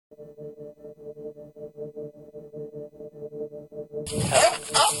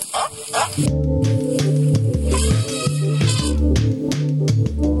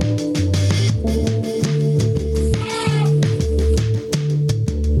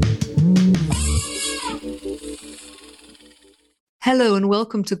Hello and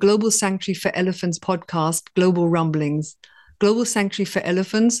welcome to Global Sanctuary for Elephants podcast, Global Rumblings. Global Sanctuary for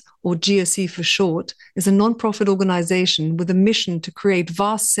Elephants, or GSE for short, is a non-profit organization with a mission to create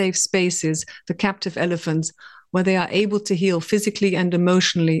vast safe spaces for captive elephants where they are able to heal physically and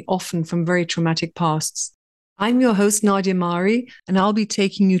emotionally, often from very traumatic pasts. I'm your host, Nadia Mari, and I'll be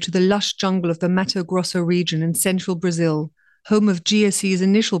taking you to the lush jungle of the Mato Grosso region in central Brazil, home of GSE's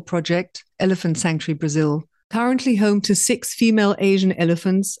initial project, Elephant Sanctuary Brazil. Currently home to 6 female Asian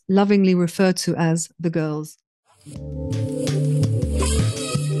elephants, lovingly referred to as the girls.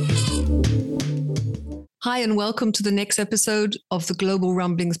 Hi, and welcome to the next episode of the Global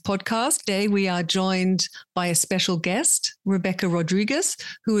Rumblings podcast. Today, we are joined by a special guest, Rebecca Rodriguez,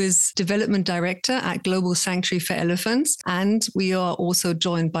 who is Development Director at Global Sanctuary for Elephants. And we are also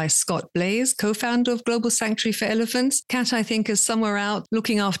joined by Scott Blaze, co-founder of Global Sanctuary for Elephants. Kat, I think, is somewhere out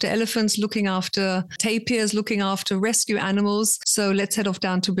looking after elephants, looking after tapirs, looking after rescue animals. So let's head off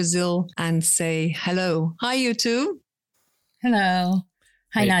down to Brazil and say hello. Hi, you two. Hello.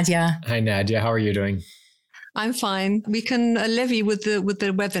 Hi, Nadia. Hi, Nadia. How are you doing? I'm fine. We can levy with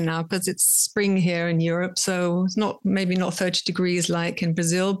the weather now because it's spring here in Europe. So it's maybe not 30 degrees like in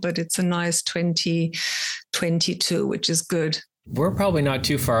Brazil, but it's a nice 22, which is good. We're probably not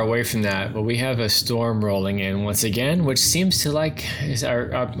too far away from that, but we have a storm rolling in once again, which seems to our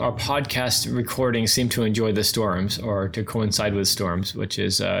podcast recordings seem to enjoy the storms or to coincide with storms, which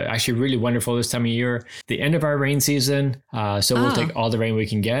is actually really wonderful this time of year. The end of our rain season, so we'll take all the rain we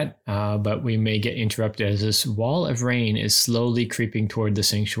can get, but we may get interrupted as this wall of rain is slowly creeping toward the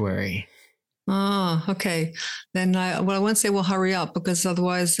sanctuary. Okay. Then I won't say we'll hurry up because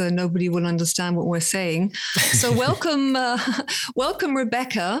otherwise nobody will understand what we're saying. So welcome,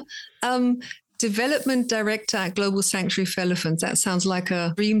 Rebecca, Development Director at Global Sanctuary for Elephants. That sounds like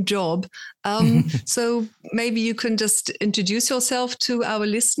a dream job. So maybe you can just introduce yourself to our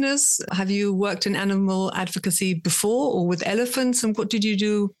listeners. Have you worked in animal advocacy before or with elephants? And what did you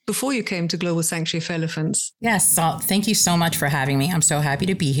do before you came to Global Sanctuary for Elephants? Yes. So thank you so much for having me. I'm so happy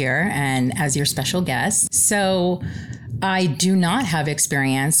to be here and as your special guest. So I do not have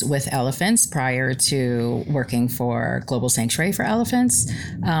experience with elephants prior to working for Global Sanctuary for Elephants.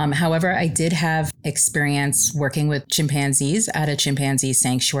 However, I did have experience working with chimpanzees at a chimpanzee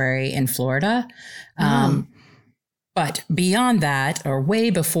sanctuary in Florida. But beyond that, or way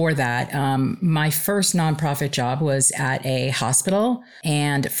before that, my first nonprofit job was at a hospital.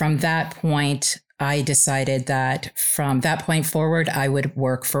 And from that point, I decided that from that point forward, I would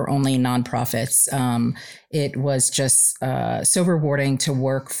work for only nonprofits. It was just so rewarding to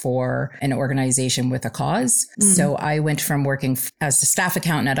work for an organization with a cause. So I went from working as a staff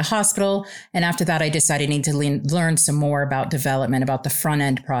accountant at a hospital. And after that, I decided I need to learn some more about development, about the front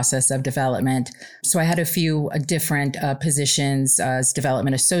end process of development. So I had a few different positions as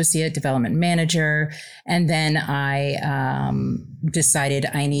development associate, development manager. And then I decided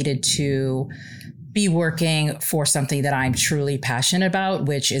I needed to be working for something that I'm truly passionate about,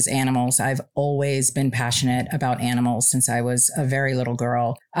 which is animals. I've always been passionate about animals since I was a very little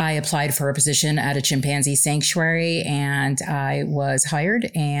girl. I applied for a position at a chimpanzee sanctuary and I was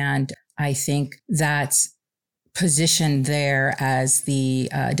hired. And I think that position there as the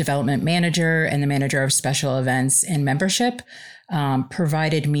development manager and the manager of special events and membership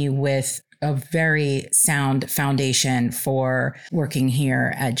provided me with a very sound foundation for working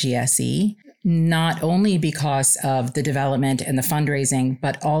here at GSE. Not only because of the development and the fundraising,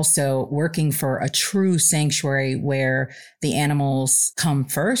 but also working for a true sanctuary where the animals come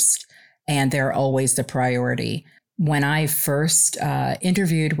first and they're always the priority. When I first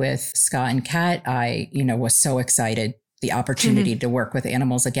interviewed with Scott and Kat, I was so excited, the opportunity to work with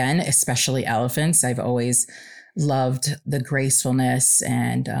animals again, especially elephants. I've always loved the gracefulness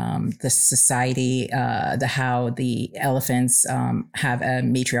and the society, how the elephants have a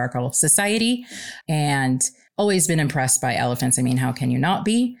matriarchal society, and always been impressed by elephants. I mean, how can you not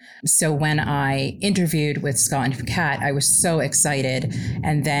be? So when I interviewed with Scott and Kat, I was so excited.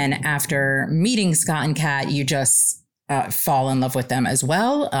 And then after meeting Scott and Kat, you just fall in love with them as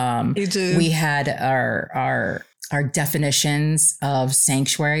well. You do. We had our definitions of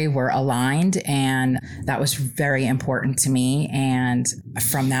sanctuary were aligned, and that was very important to me. And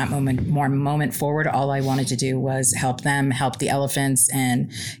from that moment forward, all I wanted to do was help them, help the elephants,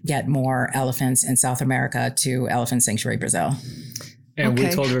 and get more elephants in South America to Elephant Sanctuary Brazil. And we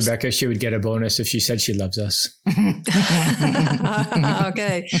told Rebecca she would get a bonus if she said she loves us.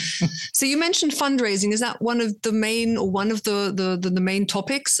 Okay. So you mentioned fundraising. Is that one of the main main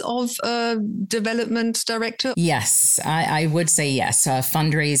topics of development director? Yes, I would say yes.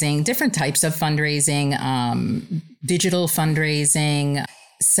 Fundraising, different types of fundraising, digital fundraising,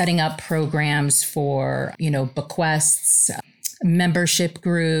 setting up programs for, bequests, membership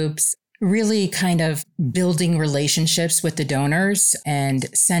groups, really kind of building relationships with the donors and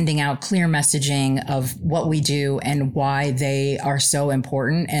sending out clear messaging of what we do and why they are so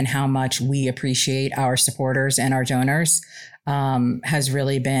important and how much we appreciate our supporters and our donors has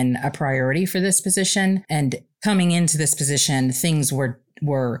really been a priority for this position. And coming into this position, things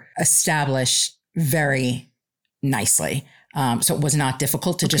were established very nicely. So it was not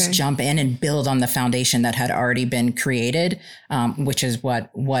difficult to just jump in and build on the foundation that had already been created, which is what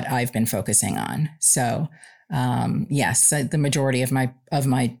I've been focusing on. So yes, the majority of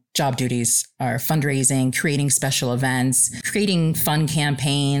my job duties are fundraising, creating special events, creating fun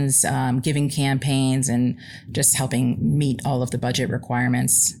campaigns, giving campaigns, and just helping meet all of the budget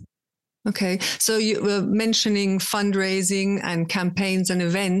requirements. Okay. So you were mentioning fundraising and campaigns and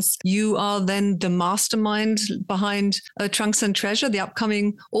events. You are then the mastermind behind Trunks and Treasure, the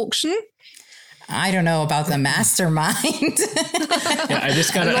upcoming auction? I don't know about the mastermind. Yeah, I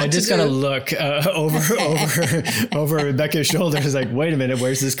just gotta look over Rebecca's shoulders. Like, wait a minute,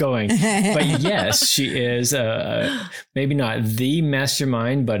 where's this going? But yes, she is maybe not the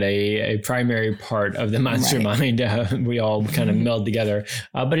mastermind, but a primary part of the mastermind. Right. We all kind of meld together,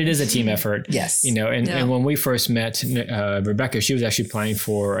 but it is a team effort. Yes, and when we first met Rebecca, she was actually applying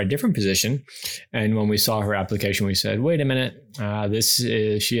for a different position, and when we saw her application, we said, wait a minute.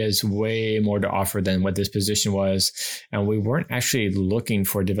 She has way more to offer than what this position was. And we weren't actually looking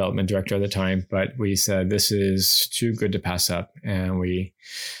for a development director at the time, but we said, this is too good to pass up. And we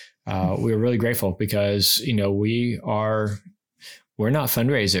were really grateful because, we're not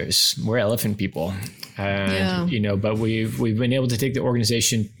fundraisers, we're elephant people. And, but we've been able to take the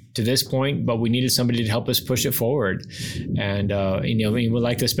organization to this point, but we needed somebody to help us push it forward. And, we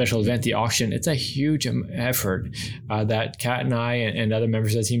like the special event, the auction. It's a huge effort that Kat and I and other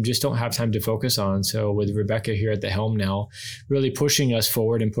members of the team just don't have time to focus on. So with Rebecca here at the helm now, really pushing us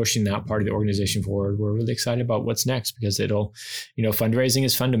forward and pushing that part of the organization forward, we're really excited about what's next because fundraising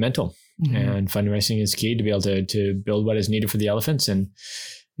is fundamental and fundraising is key to be able to build what is needed for the elephants. And,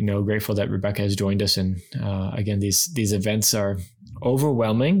 grateful that Rebecca has joined us. And again, these events are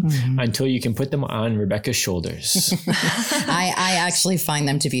overwhelming until you can put them on Rebecca's shoulders. I actually find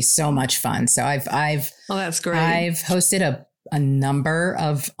them to be so much fun. So I've that's great. I've hosted a number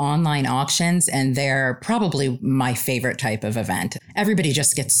of online auctions, and they're probably my favorite type of event. Everybody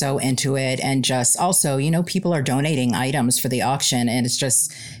just gets so into it, and just also, people are donating items for the auction, and it's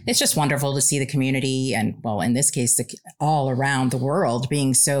just wonderful to see the community, and well, in this case, all around the world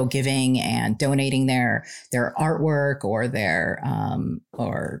being so giving and donating their artwork or their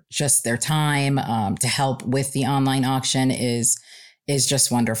or just their time to help with the online auction is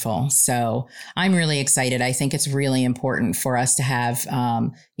just wonderful. So I'm really excited. I think it's really important for us to have,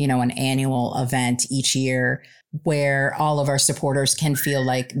 an annual event each year where all of our supporters can feel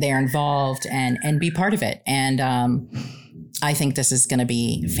like they're involved and be part of it. And I think this is going to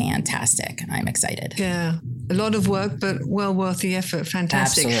be fantastic. I'm excited. Yeah, a lot of work, but well worth the effort.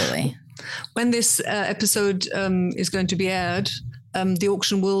 Fantastic. Absolutely. When this episode is going to be aired, the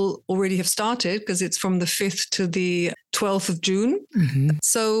auction will already have started because it's from the 5th to the 12th of June.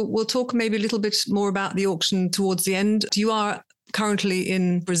 So we'll talk maybe a little bit more about the auction towards the end. You are currently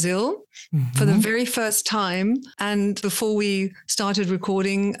in Brazil for the very first time. And before we started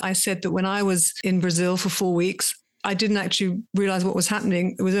recording, I said that when I was in Brazil for 4 weeks, I didn't actually realize what was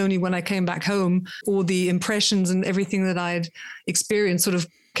happening. It was only when I came back home, all the impressions and everything that I had experienced sort of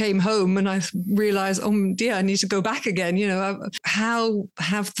came home, and I realized, oh dear, I need to go back again. How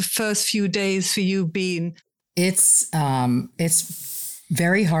have the first few days for you been? It's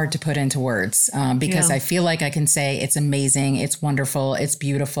very hard to put into words because I feel like I can say it's amazing, it's wonderful, it's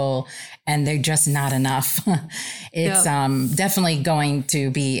beautiful, and they're just not enough. It's definitely going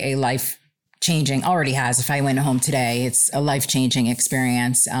to be a life-changing, already has. If I went home today, it's a life-changing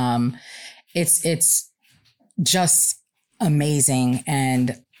experience. It's just amazing.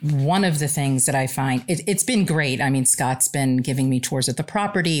 And one of the things that I find, it's been great. I mean, Scott's been giving me tours of the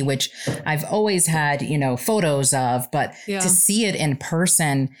property, which I've always had, photos of, but to see it in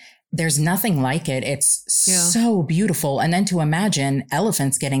person, there's nothing like it. It's so beautiful. And then to imagine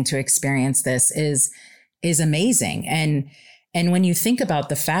elephants getting to experience this is amazing. And when you think about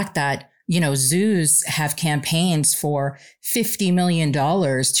the fact that zoos have campaigns for $50 million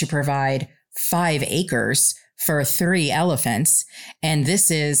to provide 5 acres for 3 elephants. And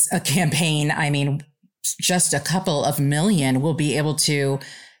this is a campaign, I mean, just a couple of million will be able to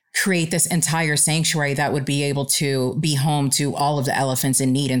create this entire sanctuary that would be able to be home to all of the elephants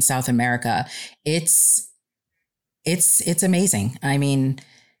in need in South America. It's amazing. I mean,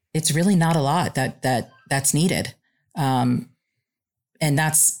 it's really not a lot that's needed. And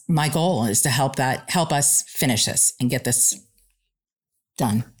that's my goal, is to help us finish this and get this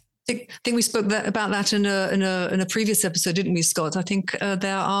done. I think we spoke about that in a previous episode, didn't we, Scott? I think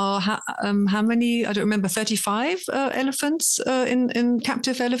there are how many? I don't remember. 35 elephants in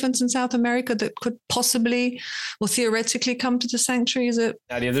captive elephants in South America that could possibly or theoretically come to the sanctuary. Is it?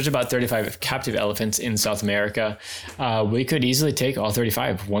 Yeah, there's about 35 captive elephants in South America. We could easily take all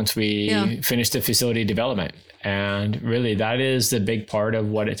 35 once we finish the facility development. And really, that is the big part of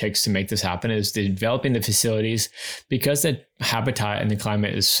what it takes to make this happen, is developing the facilities, because the habitat and the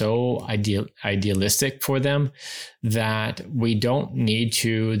climate is so idealistic for them that we don't need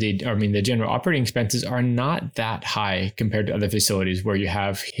to, the general operating expenses are not that high compared to other facilities where you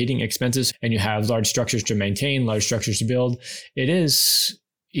have heating expenses and you have large structures to maintain, large structures to build. It is,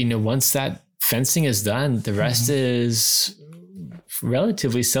 once that fencing is done, the rest is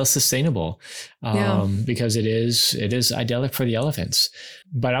relatively self-sustainable, because it is idyllic for the elephants.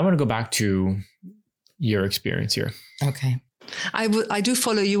 But I want to go back to your experience here. Okay. I do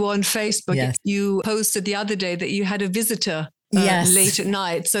follow you on Facebook. Yes. You posted the other day that you had a visitor late at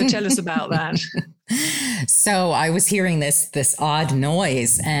night. So tell us about that. So I was hearing this odd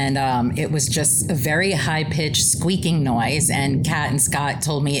noise, and it was just a very high-pitched squeaking noise. And Kat and Scott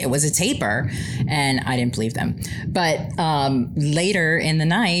told me it was a tapir, and I didn't believe them. But later in the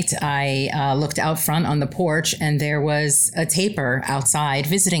night, I looked out front on the porch, and there was a tapir outside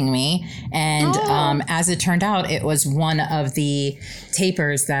visiting me. And as it turned out, it was one of the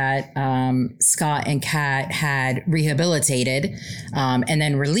tapirs that Scott and Kat had rehabilitated and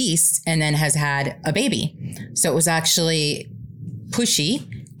then released, and then has had a baby. So it was actually Pushy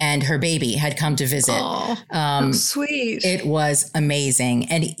and her baby had come to visit. Oh, sweet. It was amazing.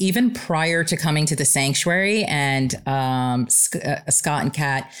 And even prior to coming to the sanctuary and Scott and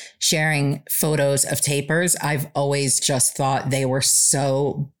Kat sharing photos of tapirs, I've always just thought they were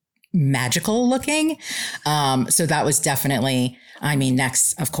so magical looking. So that was definitely,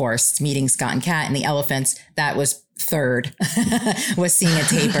 next, of course, meeting Scott and Kat and the elephants. That was third, was seeing a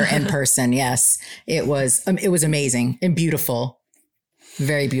tapir in person. Yes, it was amazing and beautiful.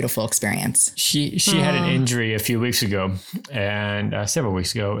 Very beautiful experience. She had an injury a few weeks ago, and several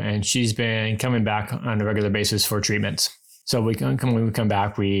weeks ago, and she's been coming back on a regular basis for treatments. So when we come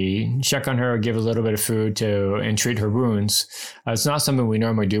back, we check on her, give a little bit of food and treat her wounds. It's not something we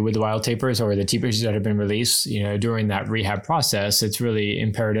normally do with the wild tapirs or the tapirs that have been released. During that rehab process, it's really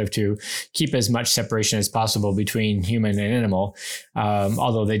imperative to keep as much separation as possible between human and animal.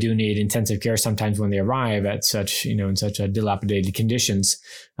 Although they do need intensive care sometimes when they arrive at such, in such a dilapidated conditions.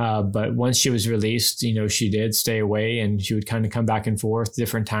 But once she was released, she did stay away, and she would kind of come back and forth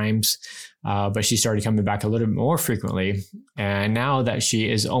different times. But she started coming back a little bit more frequently. And now that she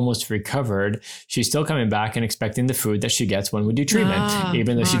is almost recovered, she's still coming back and expecting the food that she gets when we do treatment,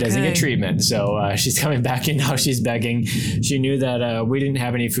 even though she doesn't get treatment. So she's coming back, and now she's begging. She knew that we didn't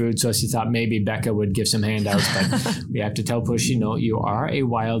have any food, so she thought maybe Becca would give some handouts. But we have to tell Pushy, no, you are a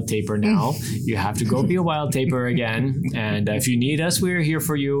wild tapir now. You have to go be a wild tapir again. And if you need us, we're here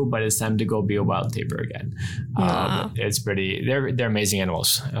for you. But it's time to go be a wild tapir again. It's pretty. They're amazing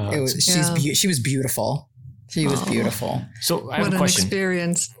animals. She was beautiful. She was beautiful. So I have a question.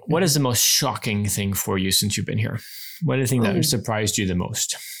 Experience. What is the most shocking thing for you since you've been here? What is the thing that surprised you the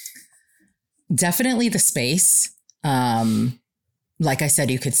most? Definitely the space. Like I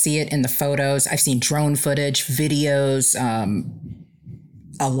said, you could see it in the photos. I've seen drone footage, videos,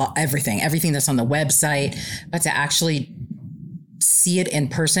 everything that's on the website. But to actually see it in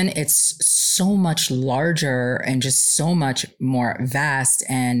person, it's so much larger and just so much more vast,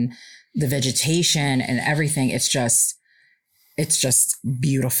 and the vegetation and everything. It's just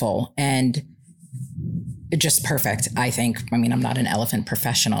beautiful and just perfect. I think, I'm not an elephant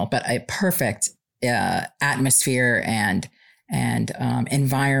professional, but a perfect atmosphere and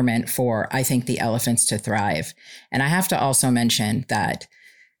environment for, I think, the elephants to thrive. And I have to also mention that,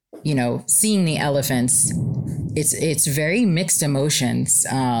 seeing the elephants, it's very mixed emotions.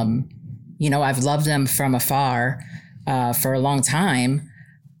 I've loved them from afar for a long time,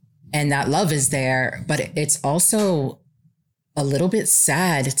 and that love is there, but it's also a little bit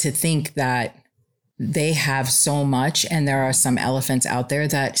sad to think that they have so much, and there are some elephants out there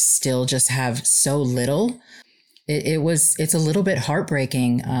that still just have so little. It's a little bit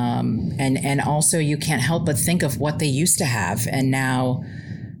heartbreaking. And also you can't help but think of what they used to have. And now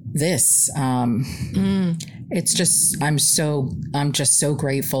this, it's just, I'm just so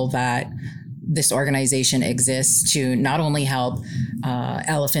grateful that this organization exists to not only help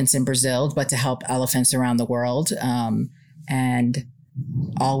elephants in Brazil, but to help elephants around the world. And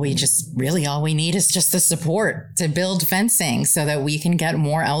all we need is just the support to build fencing so that we can get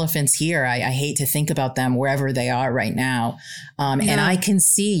more elephants here. I hate to think about them wherever they are right now. And I can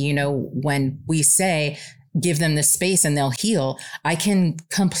see, when we say, give them the space and they'll heal, I can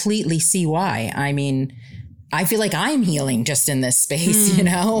completely see why. I mean, I feel like I'm healing just in this space, and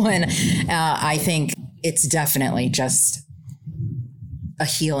I think it's definitely just a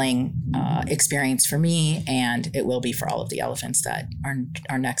healing experience for me, and it will be for all of the elephants that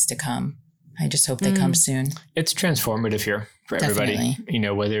are next to come. I just hope they come soon. It's transformative here for everybody. Definitely.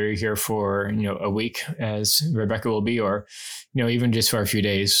 Whether you're here for a week, as Rebecca will be, or even just for a few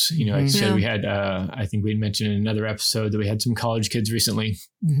days. Like I said, we had I think we mentioned in another episode that we had some college kids recently,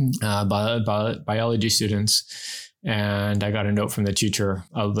 biology students. And I got a note from the teacher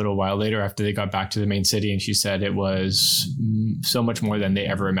a little while later after they got back to the main city. And she said it was so much more than they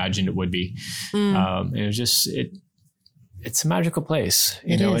ever imagined it would be. And it was just, it's a magical place.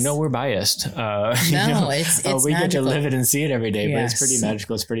 I know we're biased. It's we magical. get to live it and see it every day, but it's pretty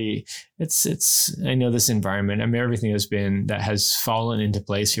magical. I know this environment. I mean, everything that has fallen into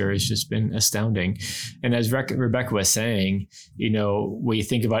place here has just been astounding. And as Rebecca was saying, we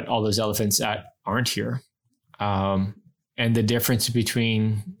think about all those elephants that aren't here. And the difference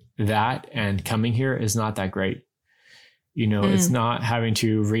between that and coming here is not that great. It's not having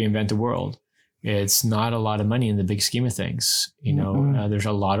to reinvent the world. It's not a lot of money in the big scheme of things. There's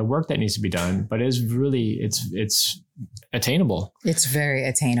a lot of work that needs to be done, but it's attainable. It's very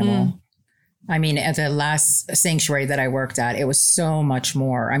attainable. I mean, at the last sanctuary that I worked at, it was so much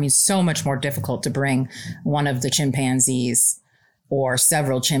more difficult to bring one of the chimpanzees or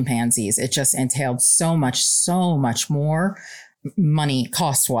several chimpanzees. It just entailed so much more money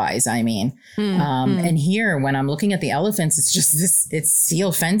cost wise. I mean, and here when I'm looking at the elephants, it's just it's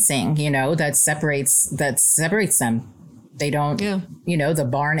steel fencing, that separates them. They don't, the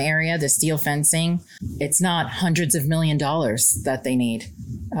barn area, the steel fencing, it's not hundreds of $1 million that they need,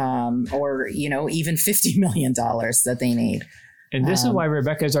 or, even $50 million that they need. And this is why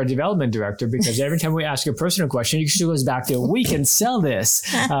Rebecca is our development director, because every time we ask a personal question, she goes back to, we can sell this,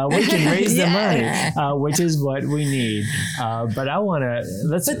 we can raise the money, which is what we need. But I want to,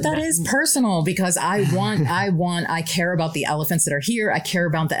 But that is personal, because I care about the elephants that are here. I care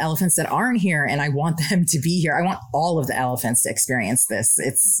about the elephants that aren't here, and I want them to be here. I want all of the elephants to experience this.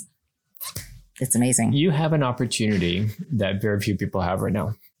 It's amazing. You have an opportunity that very few people have right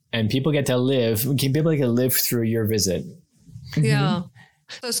now, and people get to live through your visit. Yeah.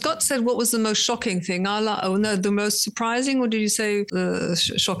 So Scott said, what was the most shocking thing? The most surprising, or did you say the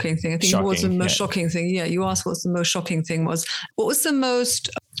shocking thing? I think it was the most shocking thing. Yeah, you asked what the most shocking thing was. What was the most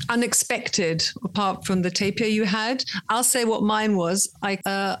unexpected, apart from the tapir you had? I'll say what mine was. I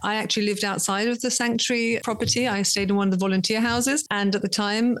actually lived outside of the sanctuary property. I stayed in one of the volunteer houses. And at the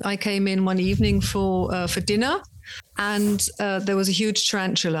time, I came in one evening for dinner. And there was a huge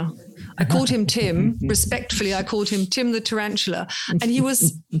tarantula. I called him Tim. Respectfully, I called him Tim the tarantula. And he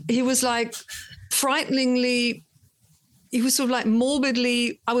was like frighteningly, he was sort of like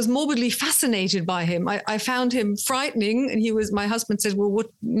I was morbidly fascinated by him. I found him frightening. And my husband said, well, what,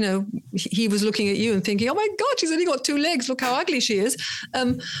 he was looking at you and thinking, oh my God, she's only got 2 legs. Look how ugly she is.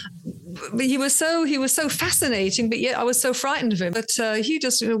 But he was so fascinating, but yet I was so frightened of him. But he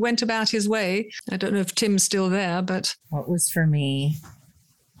just went about his way. I don't know if Tim's still there, but. What was for me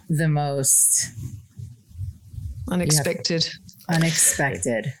the most unexpected?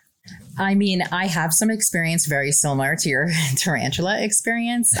 Unexpected. I mean, I have some experience very similar to your tarantula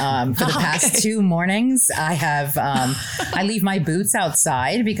experience. For the past 2 mornings, I leave my boots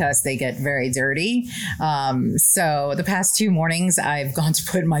outside because they get very dirty. So the past 2 mornings, I've gone to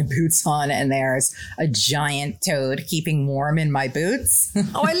put my boots on, and there's a giant toad keeping warm in my boots.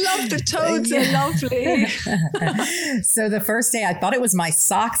 Oh, I love the toads. They're lovely. So the first day I thought it was my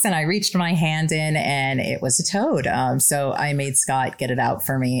socks, and I reached my hand in and it was a toad. So I made Scott get it out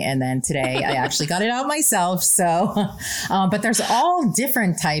for me. And then today I actually got it out myself. So, but there's all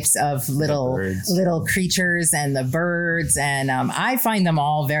different types of little creatures and the birds. And I find them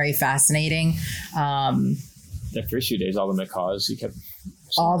all very fascinating. The first few days, all the macaws,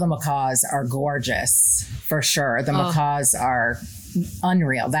 all the macaws are gorgeous for sure. The macaws are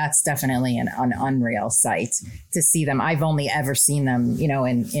unreal. That's definitely an unreal sight to see them. I've only ever seen them,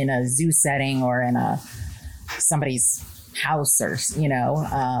 in a zoo setting or in somebody's house or,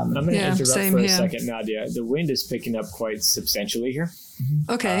 I'm going to interrupt for a here. second, Nadia. The wind is picking up quite substantially here.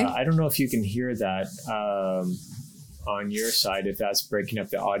 Okay. I don't know if you can hear that on your side, if that's breaking up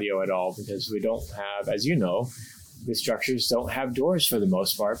the audio at all, because we don't have, as you know, the structures don't have doors for the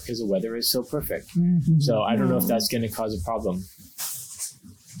most part because the weather is so perfect. Mm-hmm. So I don't know if that's going to cause a problem.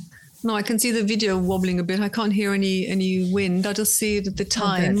 No, I can see the video wobbling a bit. I can't hear any wind. I just see it at the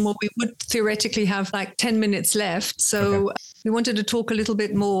time. Well, we would theoretically have like 10 minutes left. So we wanted to talk a little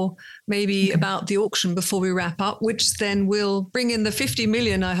bit more maybe about the auction before we wrap up, which then will bring in the 50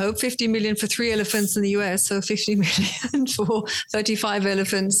 million, I hope, 50 million for 3 elephants in the US. So 50 million for 35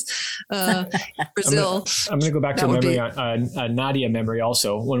 elephants, Brazil. I'm going to go back to a memory, a Nadia memory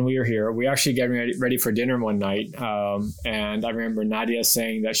also. When we were here, we actually getting ready for dinner one night. And I remember Nadia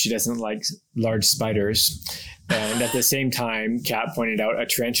saying that she doesn't like large spiders. And at the same time, Kat pointed out a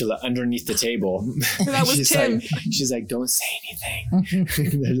tarantula underneath the table. That was Tim. She's like, don't say anything.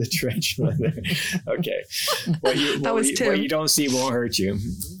 There's a tarantula there. Okay. What you don't see won't hurt you.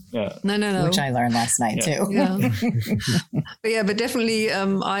 Yeah. No. Which I learned last night too. Yeah. but definitely,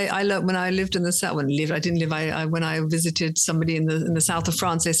 I learned when I lived in the south. When I visited somebody in the south of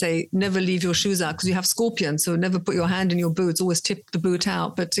France, they say never leave your shoes out because you have scorpions. So never put your hand in your boots. Always tip the boot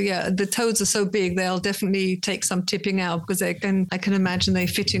out. But the toads are so big, they'll definitely take some tipping out because I can imagine they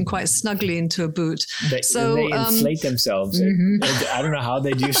fit in quite snugly into a boot. They inflate themselves. Mm-hmm. I don't know how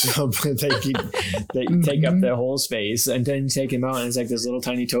they do so, but they take up their whole space and then take them out, and it's like this little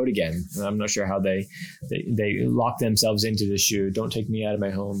tiny toad again. I'm not sure how they lock themselves into the shoe. Don't take me out of my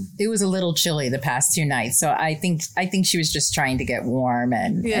home. It was a little chilly the past 2 nights, so I think she was just trying to get warm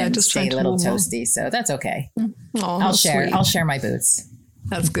and just stay a little toasty. So that's okay. Oh, I'll share my boots.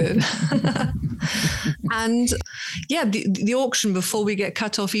 That's good. And the auction, before we get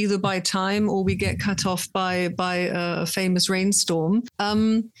cut off either by time or we get cut off by a famous rainstorm.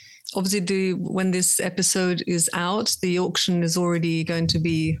 Obviously, when this episode is out, the auction is already going to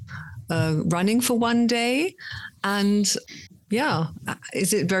be running for one day. And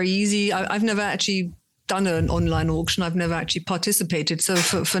is it very easy? I've never actually done an online auction. I've never actually participated. So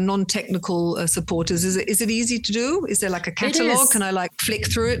for non-technical supporters, is it easy to do? Is there like a catalog? Can I flick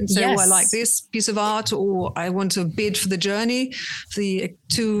through it and say, I like this piece of art, or I want to bid for the journey, the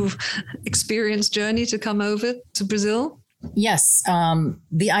too experienced journey to come over to Brazil? Yes.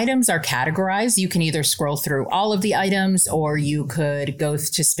 The items are categorized. You can either scroll through all of the items, or you could go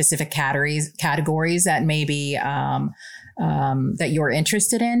to specific categories that maybe that you're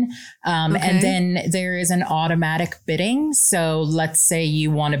interested in. And then there is an automatic bidding. So let's say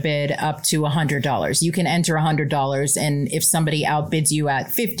you want to bid up to $100. You can enter $100. And if somebody outbids you at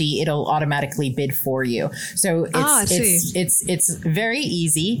 50, it'll automatically bid for you. So it's very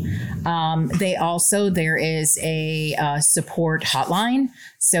easy. There is a support hotline.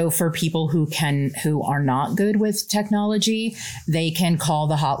 So for people who are not good with technology, they can call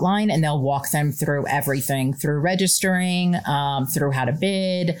the hotline and they'll walk them through everything, through registering, through how to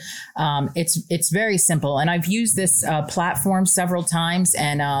bid. It's very simple. And I've used this platform several times,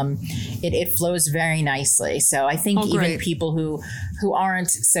 and it flows very nicely. So I think even people who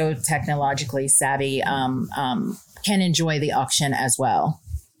aren't so technologically savvy can enjoy the auction as well.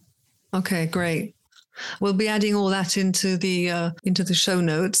 Okay, great. We'll be adding all that into the show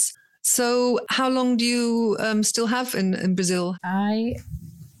notes. So how long do you still have in Brazil?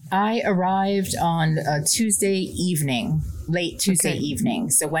 I arrived on a Tuesday evening, late Tuesday evening.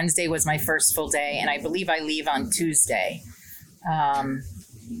 So Wednesday was my first full day, and I believe I leave on Tuesday.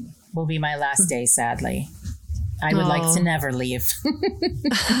 Will be my last day, sadly. I would like to never leave.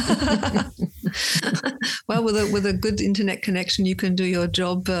 Well, with a good internet connection, you can do your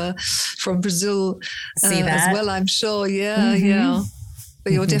job from Brazil as well, I'm sure. Yeah, yeah.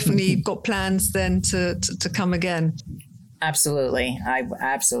 But you're definitely got plans then to come again. Absolutely.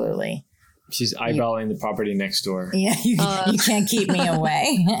 Absolutely. She's eyeballing the property next door. Yeah, you can't keep me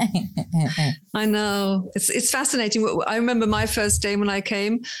away. I know. It's fascinating. I remember my first day when I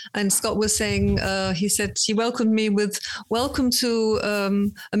came, and Scott was saying, he said he welcomed me with welcome to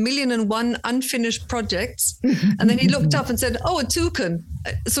 1,000,001 unfinished projects. And then he looked up and said, a toucan,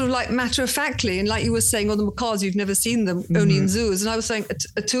 sort of like matter-of-factly. And like you were saying, the macaws, you've never seen them, only in zoos. And I was saying,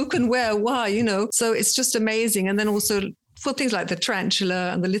 a toucan where? Why? So it's just amazing. And then also for things like the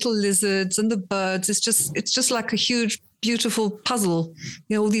tarantula and the little lizards and the birds, it's just like a huge, beautiful puzzle.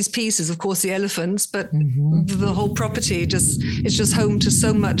 All these pieces, of course, the elephants, but the whole property it's just home to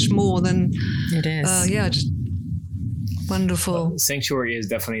so much more than it is. Wonderful. Sanctuary is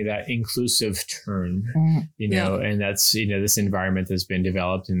definitely that inclusive term, and that's, this environment that's been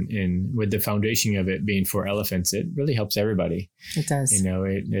developed and with the foundation of it being for elephants, it really helps everybody. It does.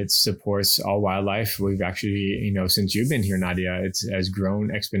 It supports all wildlife. We've actually, since you've been here, Nadia, it has grown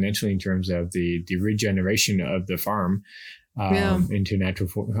exponentially in terms of the regeneration of the farm. Into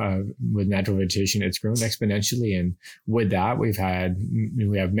with natural vegetation, it's grown exponentially, and with that, we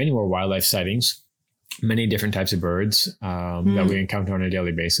have many more wildlife sightings, many different types of birds that we encounter on a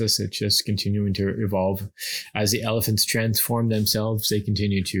daily basis. It's just continuing to evolve as the elephants transform themselves. They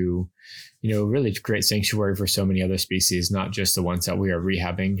continue to, really create sanctuary for so many other species, not just the ones that we are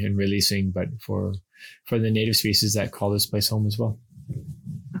rehabbing and releasing, but for the native species that call this place home as well.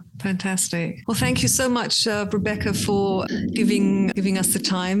 Fantastic. Well, thank you so much, Rebecca, for giving us the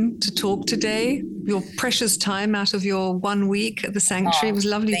time to talk today. Your precious time out of your 1 week at the sanctuary. It was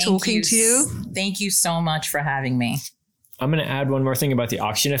lovely talking to you. Thank you so much for having me. I'm going to add one more thing about the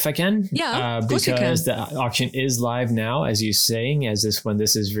auction if I can. Yeah, of course you can. Because the auction is live now, as you're saying, when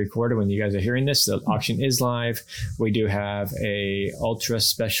this is recorded, when you guys are hearing this, the auction is live. We do have a ultra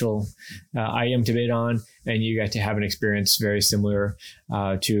special item to bid on, and you get to have an experience very similar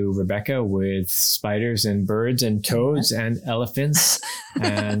to Rebecca, with spiders and birds and toads and elephants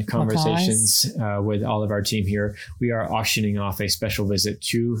and conversations with all of our team here. We are auctioning off a special visit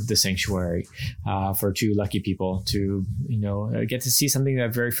to the sanctuary for 2 lucky people to get to see something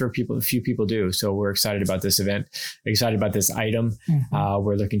that very few people do. So we're excited about this event, excited about this item.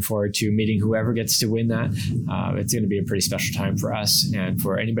 We're looking forward to meeting whoever gets to win that. It's going to be a pretty special time for us and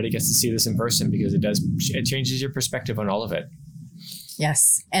for anybody who gets to see this in person, because it changes your perspective on all of it.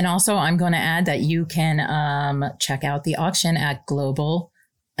 Yes. And also I'm going to add that you can check out the auction at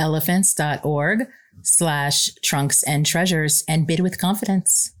globalelephants.org/trunks and treasures and bid with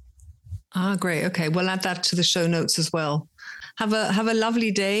confidence. Great. Okay. We'll add that to the show notes as well. Have a lovely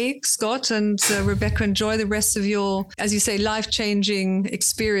day, Scott, and Rebecca. Enjoy the rest of your, as you say, life-changing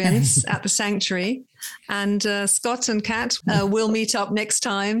experience at the sanctuary. And Scott and Kat, we'll meet up next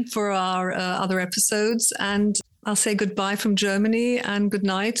time for our other episodes. And I'll say goodbye from Germany and good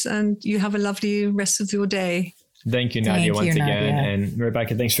night. And you have a lovely rest of your day. Thank you, Nadia, once again. And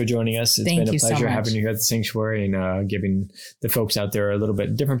Rebecca, thanks for joining us. It's been a pleasure having you here at the sanctuary and giving the folks out there a little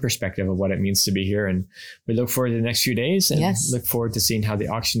bit different perspective of what it means to be here. And we look forward to the next few days and look forward to seeing how the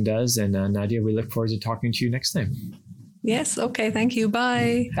auction does. And Nadia, we look forward to talking to you next time. Yes. Okay. Thank you.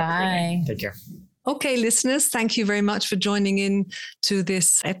 Bye. Bye. Take care. Okay, listeners, thank you very much for joining in to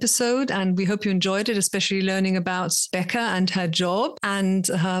this episode. And we hope you enjoyed it, especially learning about Becca and her job and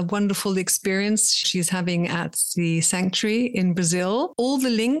her wonderful experience she's having at the sanctuary in Brazil. All the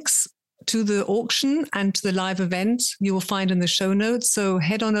links to the auction and to the live event you will find in the show notes. So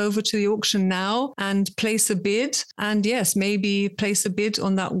head on over to the auction now and place a bid. And yes, maybe place a bid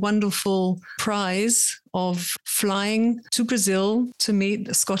on that wonderful prize of flying to Brazil to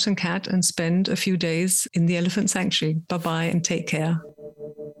meet Scott and Kat and spend a few days in the elephant sanctuary. Bye-bye and take care.